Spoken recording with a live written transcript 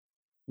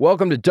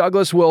Welcome to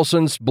Douglas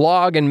Wilson's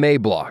Blog and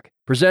Mablog,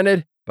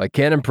 presented by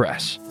Canon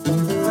Press.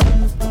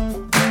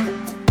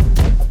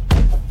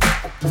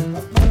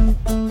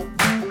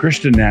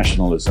 Christian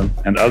nationalism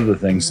and other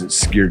things that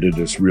scared at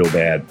us real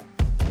bad.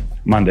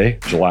 Monday,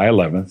 July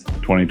 11th,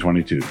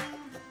 2022.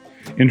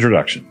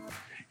 Introduction.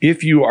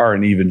 If you are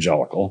an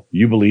evangelical,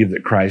 you believe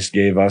that Christ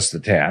gave us the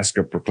task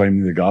of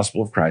proclaiming the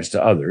gospel of Christ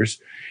to others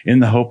in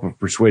the hope of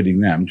persuading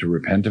them to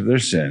repent of their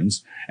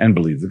sins and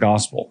believe the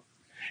gospel.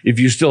 If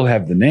you still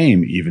have the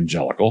name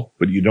evangelical,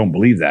 but you don't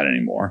believe that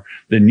anymore,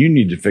 then you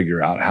need to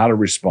figure out how to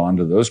respond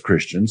to those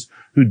Christians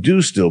who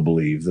do still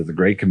believe that the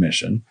Great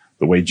Commission,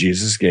 the way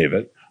Jesus gave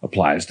it,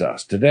 applies to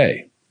us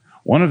today.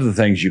 One of the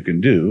things you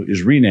can do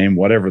is rename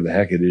whatever the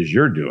heck it is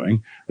you're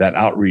doing, that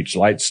outreach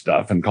light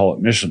stuff, and call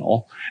it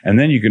missional, and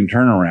then you can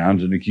turn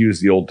around and accuse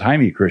the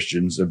old-timey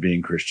Christians of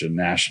being Christian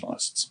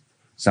nationalists.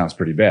 Sounds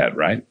pretty bad,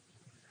 right?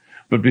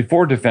 But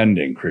before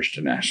defending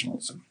Christian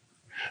nationalism,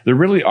 there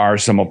really are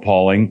some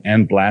appalling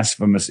and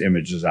blasphemous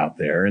images out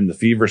there in the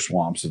fever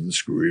swamps of the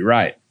screwy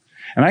right.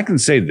 And I can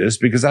say this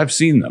because I've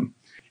seen them.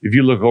 If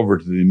you look over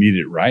to the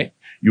immediate right,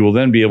 you will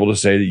then be able to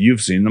say that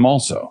you've seen them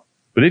also.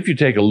 But if you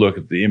take a look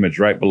at the image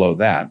right below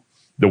that,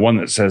 the one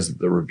that says that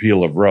the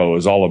repeal of Roe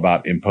is all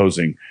about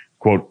imposing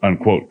quote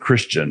unquote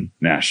Christian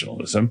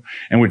nationalism,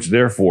 and which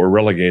therefore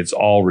relegates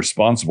all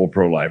responsible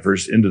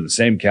pro-lifers into the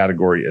same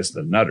category as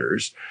the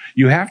nutters,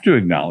 you have to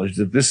acknowledge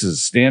that this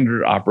is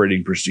standard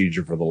operating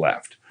procedure for the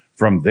left,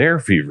 from their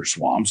fever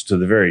swamps to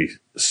the very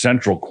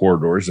central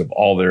corridors of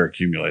all their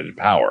accumulated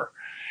power.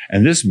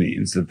 And this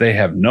means that they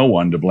have no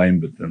one to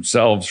blame but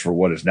themselves for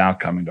what is now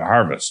coming to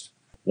harvest.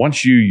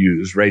 Once you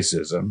use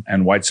racism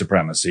and white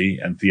supremacy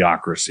and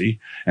theocracy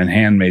and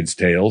Handmaid's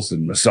Tales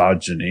and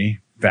misogyny,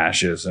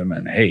 fascism,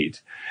 and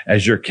hate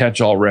as your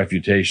catch-all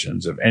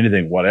refutations of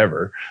anything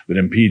whatever that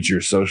impedes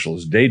your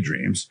socialist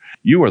daydreams,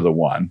 you are the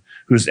one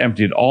who's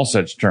emptied all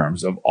such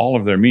terms of all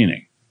of their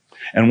meaning.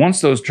 And once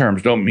those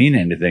terms don't mean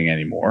anything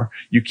anymore,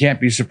 you can't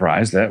be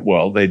surprised that,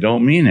 well, they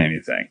don't mean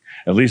anything,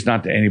 at least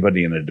not to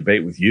anybody in a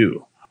debate with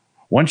you.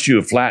 Once you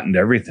have flattened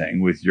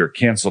everything with your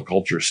cancel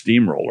culture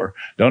steamroller,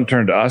 don't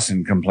turn to us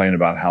and complain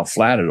about how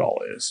flat it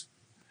all is.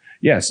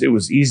 Yes, it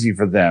was easy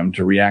for them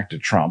to react to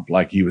Trump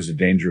like he was a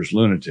dangerous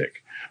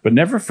lunatic. But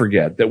never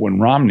forget that when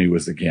Romney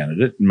was the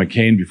candidate and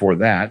McCain before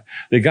that,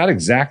 they got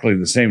exactly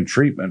the same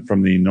treatment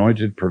from the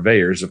anointed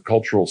purveyors of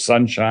cultural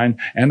sunshine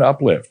and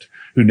uplift,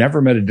 who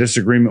never met a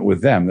disagreement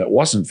with them that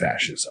wasn't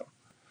fascism.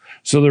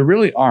 So there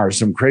really are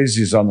some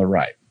crazies on the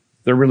right.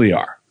 There really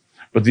are.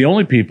 But the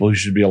only people who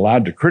should be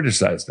allowed to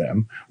criticize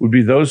them would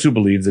be those who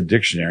believe that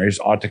dictionaries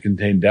ought to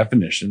contain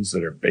definitions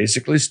that are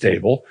basically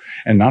stable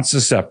and not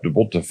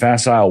susceptible to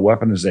facile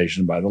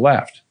weaponization by the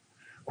left.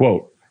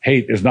 Quote,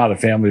 hate is not a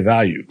family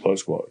value,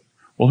 close quote.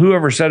 Well,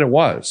 whoever said it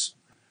was?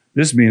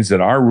 This means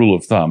that our rule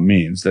of thumb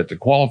means that to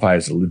qualify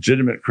as a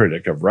legitimate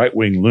critic of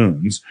right-wing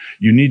loons,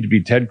 you need to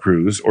be Ted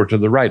Cruz or to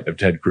the right of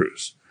Ted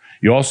Cruz.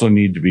 You also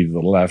need to be to the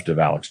left of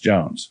Alex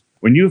Jones.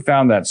 When you have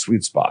found that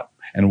sweet spot,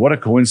 and what a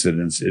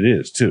coincidence it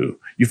is, too,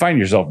 you find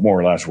yourself more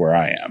or less where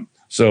I am.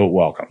 So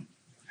welcome.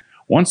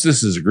 Once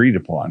this is agreed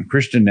upon,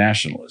 Christian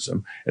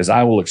nationalism, as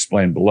I will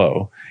explain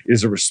below,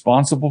 is a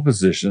responsible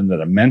position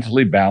that a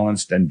mentally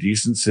balanced and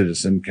decent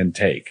citizen can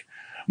take.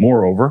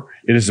 Moreover,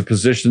 it is a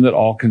position that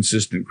all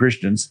consistent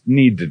Christians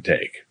need to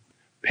take.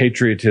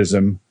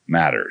 Patriotism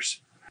matters.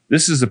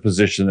 This is a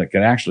position that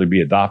can actually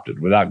be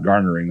adopted without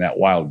garnering that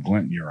wild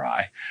glint in your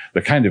eye,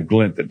 the kind of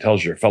glint that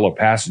tells your fellow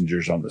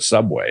passengers on the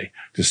subway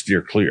to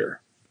steer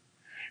clear.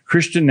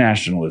 Christian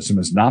nationalism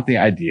is not the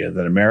idea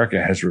that America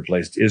has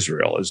replaced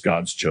Israel as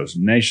God's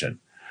chosen nation.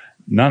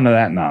 None of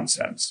that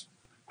nonsense.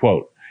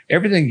 Quote,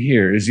 everything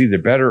here is either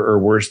better or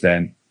worse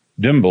than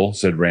Dimble,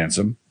 said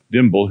Ransom.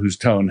 Dimble, whose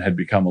tone had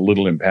become a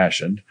little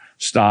impassioned,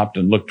 stopped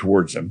and looked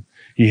towards him.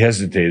 He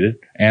hesitated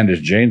and,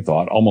 as Jane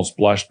thought, almost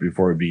blushed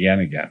before he began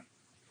again.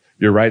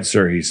 You're right,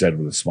 sir, he said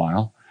with a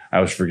smile. I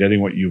was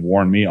forgetting what you've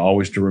warned me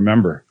always to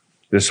remember.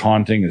 This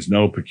haunting is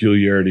no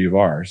peculiarity of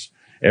ours.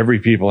 Every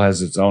people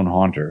has its own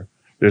haunter.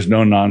 There's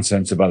no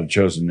nonsense about a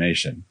chosen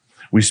nation.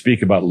 We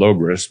speak about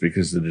Logos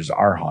because it is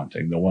our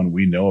haunting, the one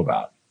we know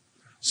about.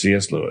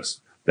 C.S. Lewis,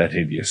 That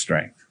Hideous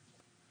Strength.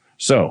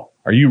 So,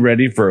 are you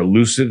ready for a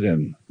lucid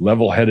and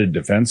level-headed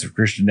defense of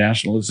Christian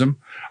nationalism?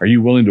 Are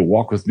you willing to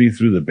walk with me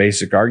through the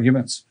basic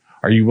arguments?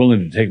 Are you willing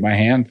to take my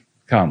hand?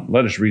 Come,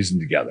 let us reason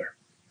together.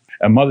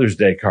 A Mother's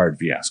Day card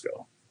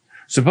fiasco.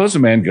 Suppose a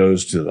man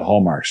goes to the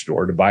Hallmark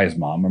store to buy his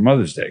mom a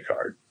Mother's Day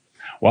card.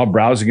 While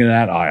browsing in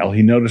that aisle,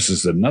 he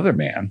notices another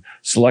man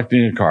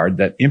selecting a card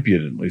that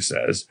impudently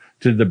says,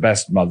 to the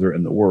best mother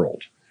in the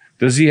world.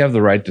 Does he have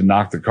the right to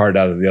knock the card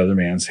out of the other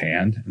man's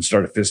hand and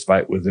start a fist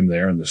fight with him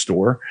there in the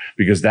store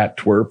because that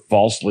twerp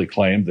falsely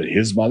claimed that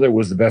his mother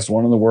was the best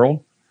one in the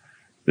world?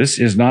 This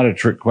is not a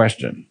trick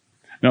question.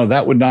 No,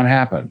 that would not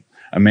happen.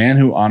 A man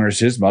who honors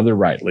his mother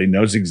rightly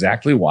knows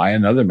exactly why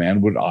another man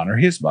would honor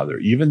his mother,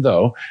 even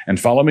though, and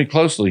follow me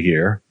closely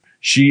here,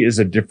 she is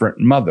a different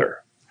mother.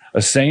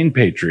 A sane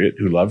patriot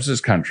who loves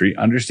his country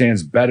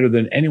understands better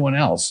than anyone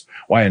else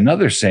why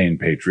another sane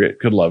patriot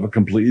could love a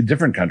completely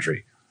different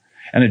country.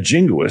 And a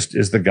jingoist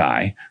is the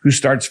guy who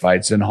starts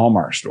fights in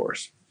Hallmark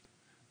stores.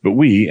 But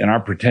we, in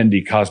our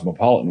pretendy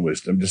cosmopolitan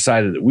wisdom,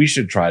 decided that we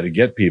should try to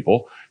get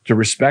people to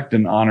respect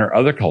and honor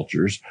other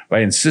cultures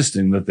by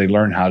insisting that they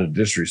learn how to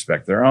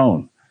disrespect their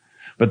own.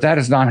 But that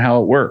is not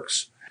how it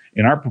works.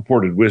 In our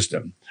purported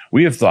wisdom,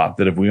 we have thought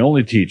that if we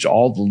only teach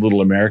all the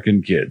little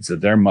American kids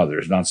that their mother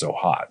is not so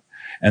hot,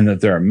 and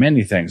that there are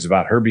many things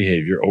about her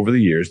behavior over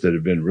the years that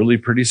have been really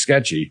pretty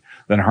sketchy,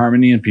 then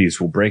harmony and peace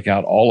will break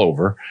out all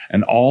over,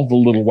 and all the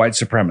little white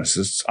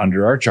supremacists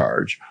under our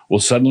charge will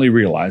suddenly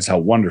realize how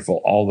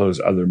wonderful all those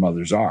other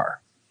mothers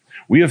are.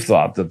 We have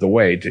thought that the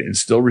way to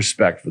instill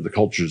respect for the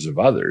cultures of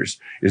others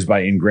is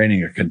by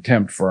ingraining a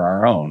contempt for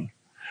our own.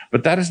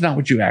 But that is not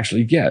what you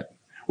actually get.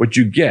 What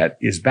you get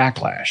is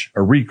backlash,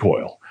 a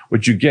recoil.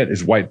 What you get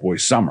is white boy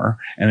summer,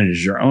 and it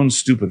is your own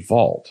stupid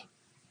fault.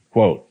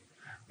 Quote,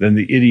 "Then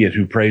the idiot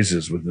who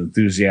praises with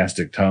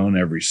enthusiastic tone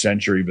every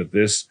century but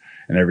this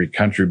and every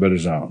country but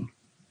his own."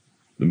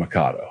 The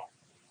Mikado.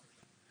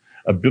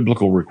 A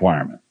biblical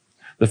requirement.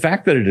 The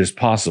fact that it is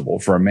possible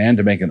for a man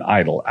to make an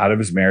idol out of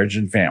his marriage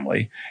and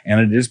family, and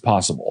it is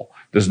possible,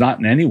 does not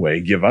in any way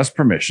give us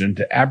permission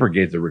to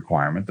abrogate the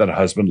requirement that a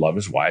husband love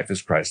his wife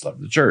as Christ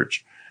loved the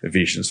church.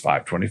 Ephesians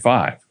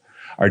 5:25.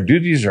 Our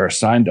duties are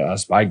assigned to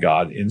us by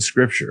God in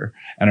Scripture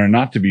and are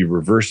not to be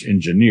reverse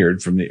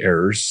engineered from the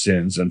errors,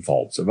 sins, and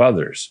faults of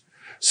others.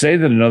 Say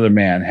that another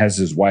man has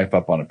his wife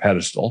up on a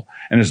pedestal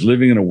and is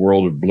living in a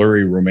world of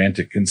blurry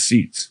romantic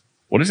conceits.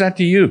 What is that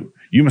to you?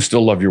 You must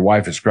still love your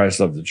wife as Christ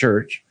loved the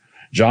church.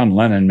 John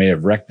Lennon may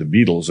have wrecked the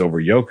Beatles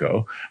over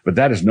Yoko, but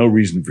that is no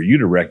reason for you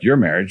to wreck your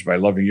marriage by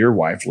loving your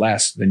wife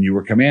less than you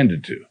were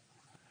commanded to.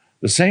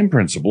 The same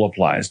principle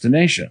applies to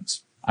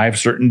nations. I have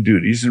certain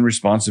duties and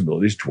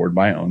responsibilities toward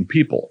my own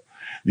people.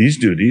 These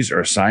duties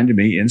are assigned to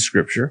me in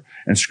Scripture,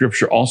 and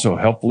Scripture also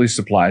helpfully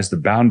supplies the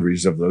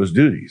boundaries of those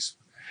duties.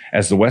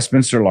 As the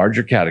Westminster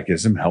Larger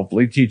Catechism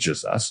helpfully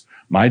teaches us,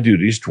 my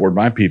duties toward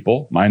my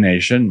people, my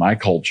nation, my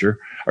culture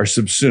are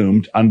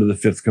subsumed under the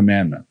fifth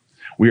commandment.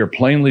 We are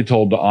plainly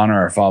told to honor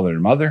our father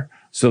and mother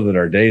so that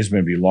our days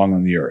may be long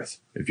on the earth.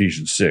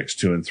 Ephesians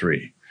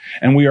 6:2-3.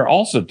 And we are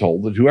also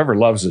told that whoever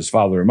loves his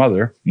father or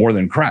mother more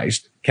than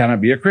Christ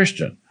cannot be a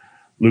Christian.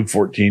 Luke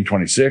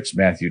 14:26,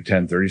 Matthew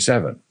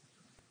 10:37.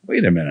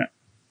 Wait a minute.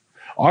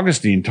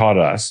 Augustine taught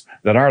us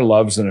that our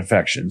loves and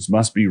affections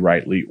must be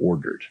rightly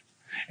ordered.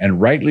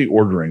 And rightly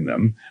ordering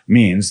them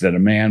means that a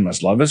man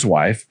must love his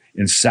wife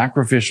in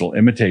sacrificial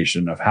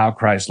imitation of how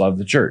Christ loved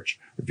the church,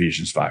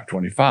 Ephesians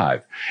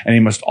 5:25. And he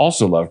must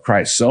also love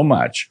Christ so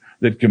much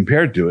that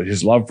compared to it,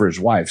 his love for his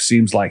wife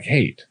seems like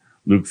hate,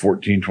 Luke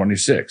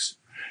 14:26.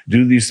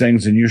 Do these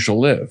things and you shall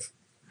live.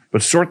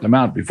 But sort them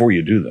out before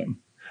you do them.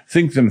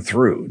 Think them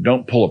through.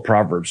 Don't pull a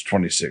Proverbs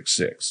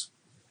 26:6.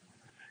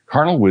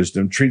 Carnal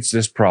wisdom treats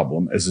this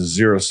problem as a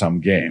zero-sum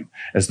game,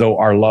 as though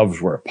our loves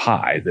were a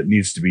pie that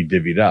needs to be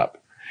divvied up.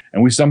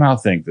 And we somehow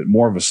think that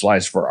more of a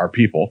slice for our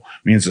people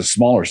means a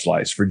smaller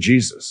slice for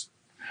Jesus.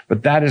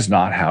 But that is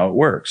not how it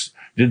works.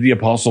 Did the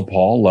Apostle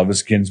Paul love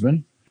his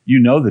kinsmen? You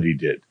know that he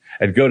did.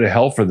 And go to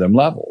hell for them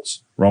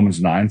levels. Romans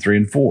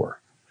 9:3-4.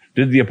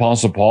 Did the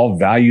Apostle Paul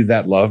value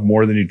that love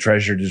more than he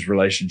treasured his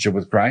relationship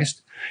with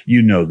Christ?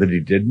 You know that he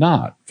did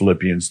not.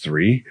 Philippians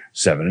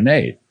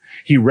 3:7-8.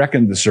 He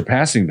reckoned the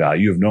surpassing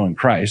value of knowing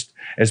Christ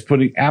as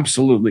putting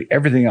absolutely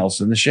everything else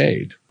in the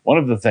shade. One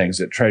of the things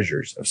that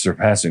treasures of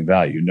surpassing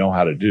value know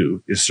how to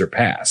do is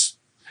surpass.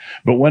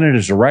 But when it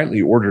is a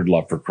rightly ordered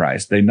love for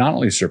Christ, they not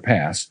only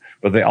surpass,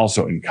 but they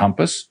also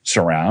encompass,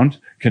 surround,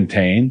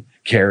 contain,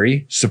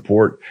 carry,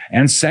 support,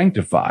 and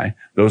sanctify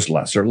those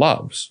lesser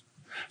loves.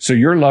 So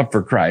your love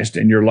for Christ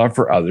and your love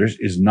for others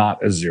is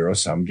not a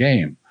zero-sum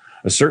game.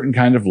 A certain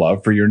kind of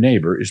love for your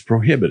neighbor is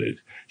prohibited.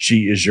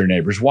 She is your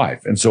neighbor's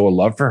wife, and so a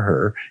love for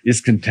her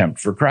is contempt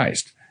for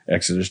Christ.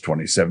 Exodus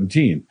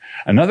 20:17.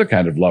 Another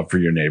kind of love for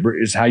your neighbor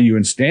is how you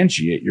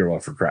instantiate your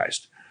love for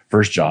Christ.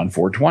 1 John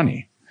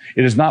 4:20.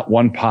 It is not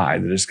one pie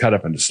that is cut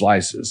up into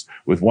slices,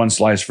 with one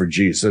slice for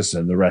Jesus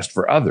and the rest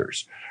for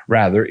others.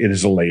 Rather, it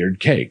is a layered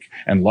cake,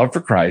 and love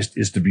for Christ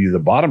is to be the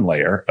bottom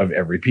layer of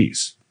every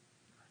piece.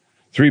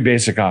 3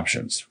 basic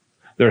options.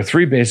 There are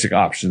 3 basic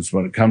options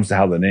when it comes to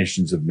how the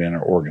nations of men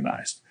are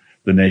organized.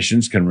 The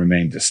nations can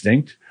remain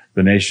distinct,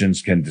 the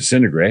nations can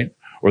disintegrate,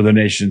 or the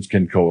nations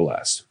can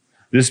coalesce.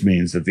 This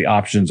means that the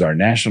options are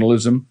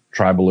nationalism,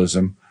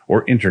 tribalism,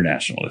 or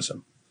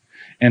internationalism.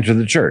 Enter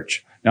the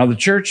church. Now, the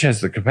church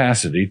has the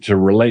capacity to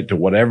relate to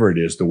whatever it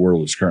is the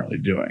world is currently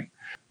doing.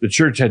 The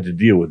church had to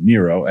deal with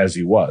Nero as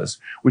he was,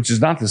 which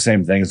is not the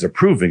same thing as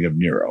approving of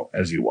Nero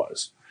as he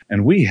was.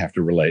 And we have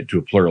to relate to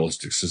a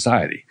pluralistic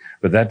society,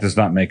 but that does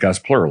not make us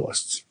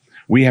pluralists.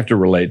 We have to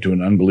relate to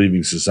an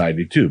unbelieving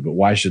society too, but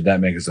why should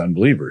that make us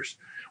unbelievers?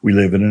 We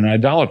live in an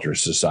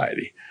idolatrous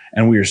society,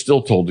 and we are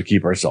still told to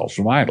keep ourselves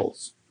from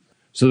idols.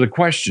 So the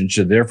question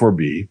should therefore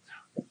be,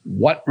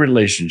 what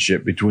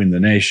relationship between the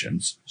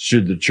nations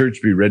should the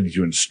church be ready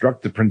to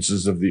instruct the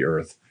princes of the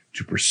earth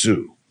to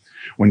pursue?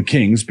 When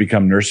kings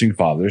become nursing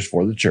fathers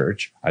for the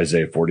church,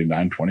 Isaiah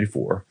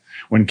 49:24.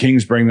 When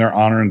kings bring their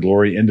honor and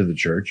glory into the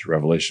church,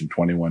 Revelation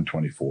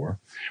 21:24.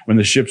 When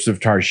the ships of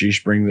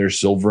Tarshish bring their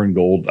silver and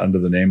gold unto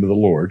the name of the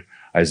Lord,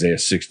 Isaiah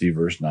 60,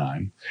 verse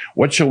 9.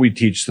 What shall we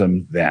teach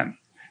them then?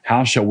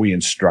 How shall we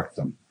instruct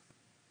them?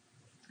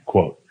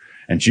 Quote,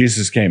 and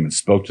Jesus came and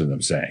spoke to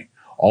them, saying,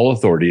 all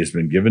authority has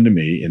been given to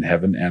me in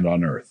heaven and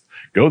on earth.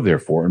 Go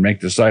therefore and make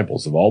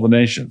disciples of all the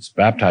nations,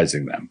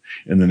 baptizing them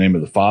in the name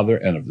of the Father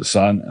and of the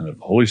Son and of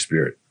the Holy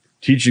Spirit,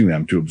 teaching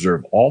them to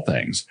observe all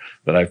things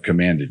that I've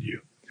commanded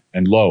you.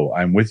 And lo,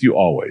 I am with you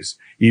always,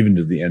 even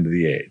to the end of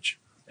the age.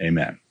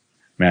 Amen.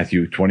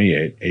 Matthew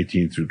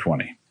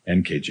 28:18-20,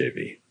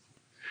 NKJV.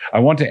 I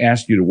want to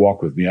ask you to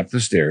walk with me up the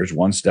stairs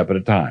one step at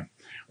a time.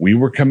 We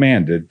were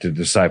commanded to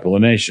disciple the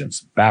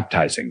nations,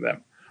 baptizing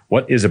them.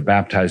 What is a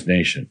baptized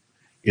nation?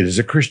 It is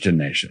a Christian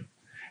nation.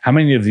 How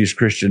many of these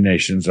Christian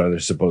nations are there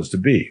supposed to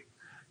be?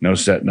 No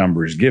set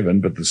number is given,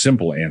 but the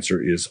simple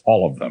answer is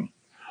all of them.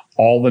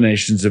 All the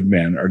nations of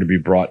men are to be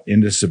brought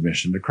into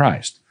submission to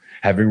Christ,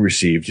 having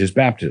received his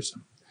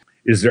baptism.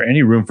 Is there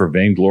any room for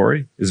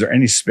vainglory? Is there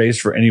any space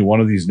for any one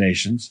of these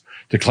nations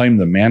to claim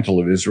the mantle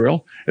of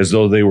Israel as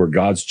though they were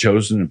God's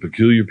chosen and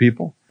peculiar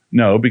people?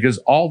 No, because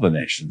all the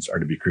nations are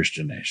to be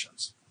Christian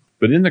nations.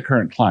 But in the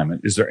current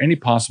climate, is there any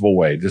possible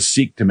way to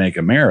seek to make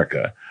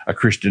America a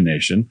Christian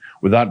nation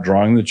without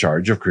drawing the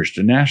charge of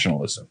Christian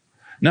nationalism?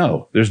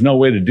 No, there's no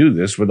way to do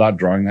this without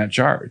drawing that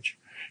charge.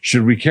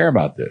 Should we care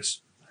about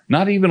this?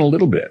 Not even a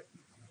little bit.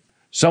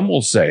 Some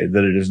will say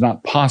that it is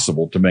not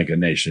possible to make a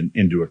nation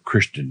into a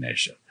Christian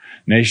nation.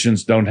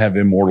 Nations don't have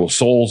immortal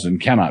souls and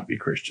cannot be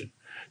Christian.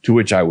 To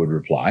which I would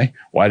reply,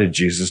 why did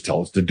Jesus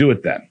tell us to do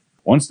it then?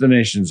 Once the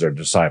nations are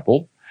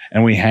discipled,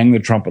 and we hang the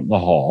trumpet in the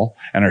hall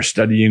and are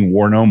studying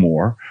War No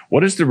More,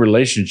 what is the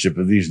relationship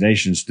of these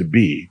nations to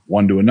be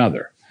one to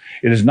another?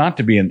 It is not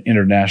to be an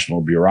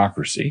international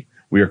bureaucracy.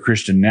 We are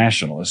Christian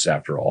nationalists,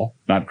 after all,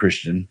 not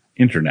Christian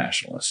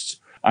internationalists.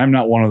 I'm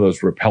not one of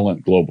those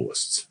repellent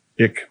globalists.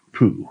 Ick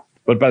poo.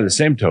 But by the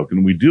same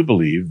token, we do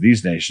believe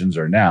these nations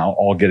are now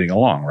all getting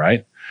along,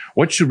 right?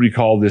 What should we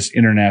call this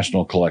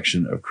international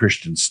collection of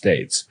Christian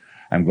states?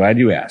 I'm glad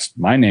you asked.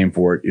 My name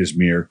for it is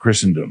mere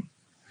Christendom.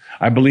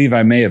 I believe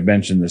I may have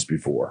mentioned this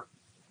before.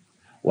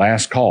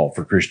 Last call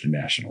for Christian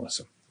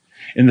nationalism.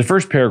 In the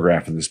first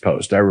paragraph of this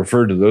post, I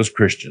refer to those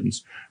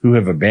Christians who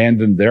have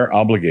abandoned their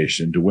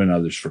obligation to win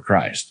others for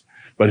Christ,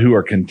 but who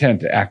are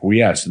content to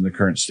acquiesce in the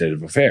current state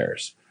of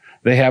affairs.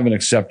 They have an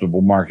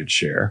acceptable market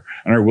share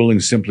and are willing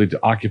simply to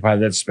occupy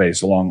that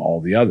space along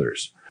all the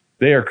others.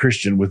 They are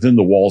Christian within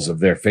the walls of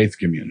their faith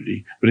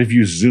community, but if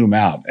you zoom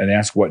out and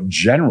ask what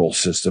general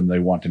system they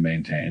want to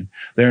maintain,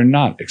 they are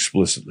not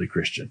explicitly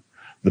Christian.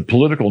 The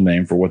political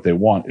name for what they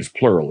want is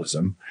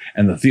pluralism,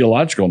 and the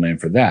theological name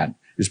for that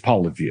is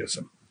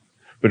polytheism.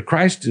 But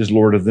Christ is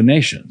Lord of the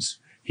nations.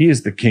 He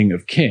is the King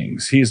of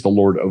kings. He is the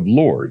Lord of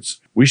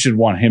lords. We should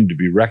want him to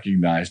be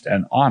recognized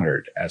and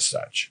honored as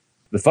such.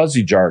 The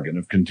fuzzy jargon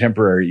of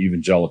contemporary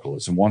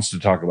evangelicalism wants to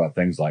talk about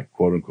things like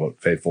quote-unquote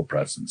faithful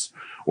presence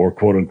or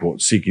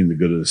quote-unquote seeking the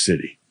good of the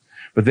city.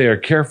 But they are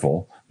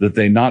careful that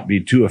they not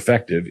be too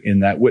effective in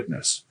that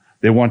witness.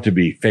 They want to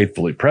be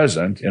faithfully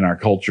present in our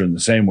culture in the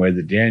same way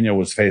that Daniel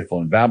was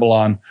faithful in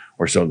Babylon,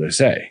 or so they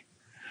say.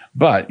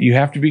 But you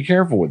have to be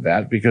careful with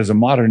that because a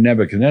modern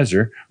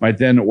Nebuchadnezzar might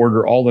then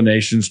order all the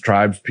nations,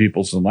 tribes,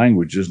 peoples, and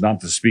languages not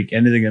to speak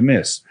anything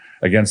amiss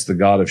against the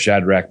God of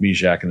Shadrach,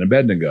 Meshach, and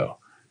Abednego,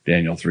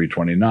 Daniel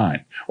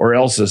 3:29, or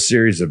else a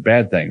series of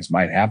bad things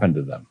might happen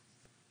to them.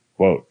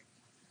 Quote,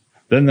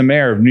 then the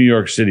mayor of New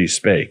York City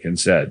spake and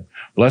said,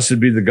 blessed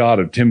be the God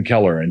of Tim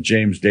Keller and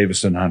James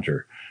Davison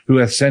Hunter, who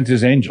hath sent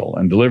his angel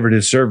and delivered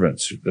his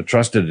servants that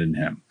trusted in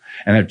him,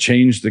 and have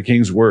changed the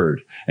king's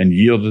word and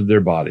yielded their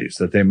bodies,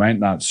 that they might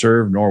not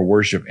serve nor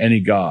worship any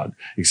God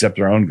except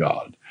their own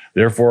God.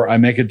 Therefore I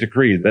make a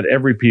decree that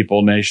every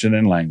people, nation,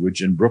 and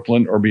language in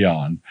Brooklyn or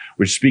beyond,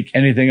 which speak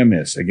anything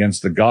amiss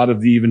against the God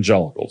of the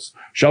evangelicals,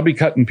 shall be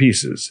cut in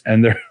pieces,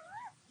 and their...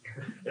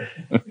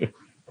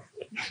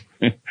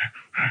 Let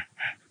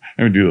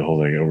me do the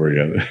whole thing over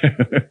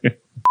again.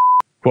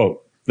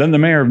 Quote, then the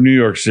mayor of New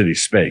York City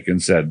spake and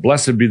said,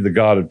 blessed be the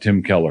God of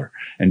Tim Keller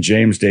and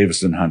James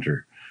Davison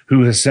Hunter,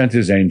 who has sent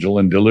his angel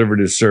and delivered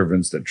his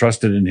servants that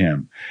trusted in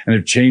him, and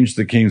have changed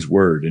the king's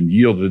word and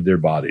yielded their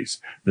bodies,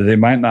 that they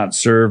might not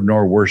serve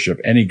nor worship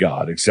any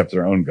God except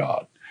their own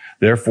God.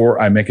 Therefore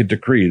I make a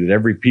decree that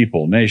every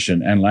people,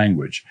 nation, and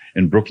language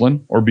in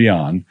Brooklyn or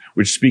beyond,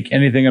 which speak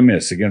anything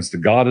amiss against the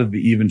God of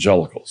the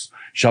evangelicals,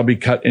 shall be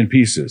cut in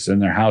pieces,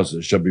 and their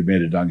houses shall be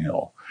made a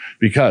dunghill,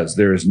 because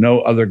there is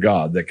no other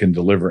God that can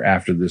deliver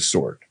after this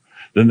sort.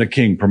 Then the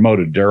king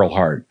promoted Darrell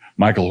Hart,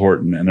 Michael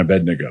Horton, and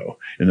Abednego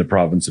in the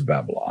province of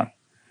Babylon.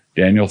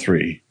 Daniel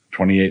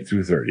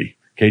 3:28-30,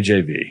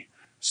 KJV,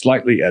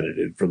 slightly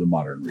edited for the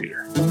modern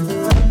reader.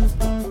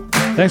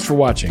 Thanks for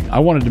watching. I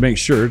wanted to make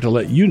sure to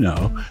let you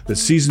know that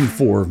Season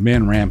 4 of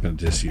Man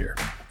Rampant is here.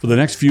 For the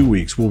next few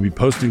weeks, we'll be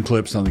posting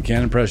clips on the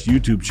Canon Press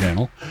YouTube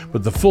channel,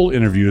 but the full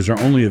interviews are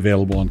only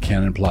available on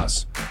Canon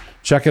Plus.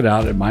 Check it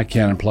out at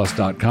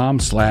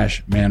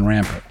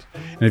mycanonplus.com/manrampant.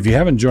 And if you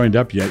haven't joined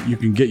up yet, you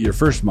can get your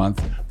first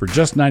month for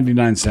just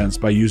 99 cents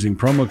by using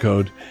promo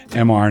code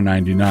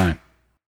MR99.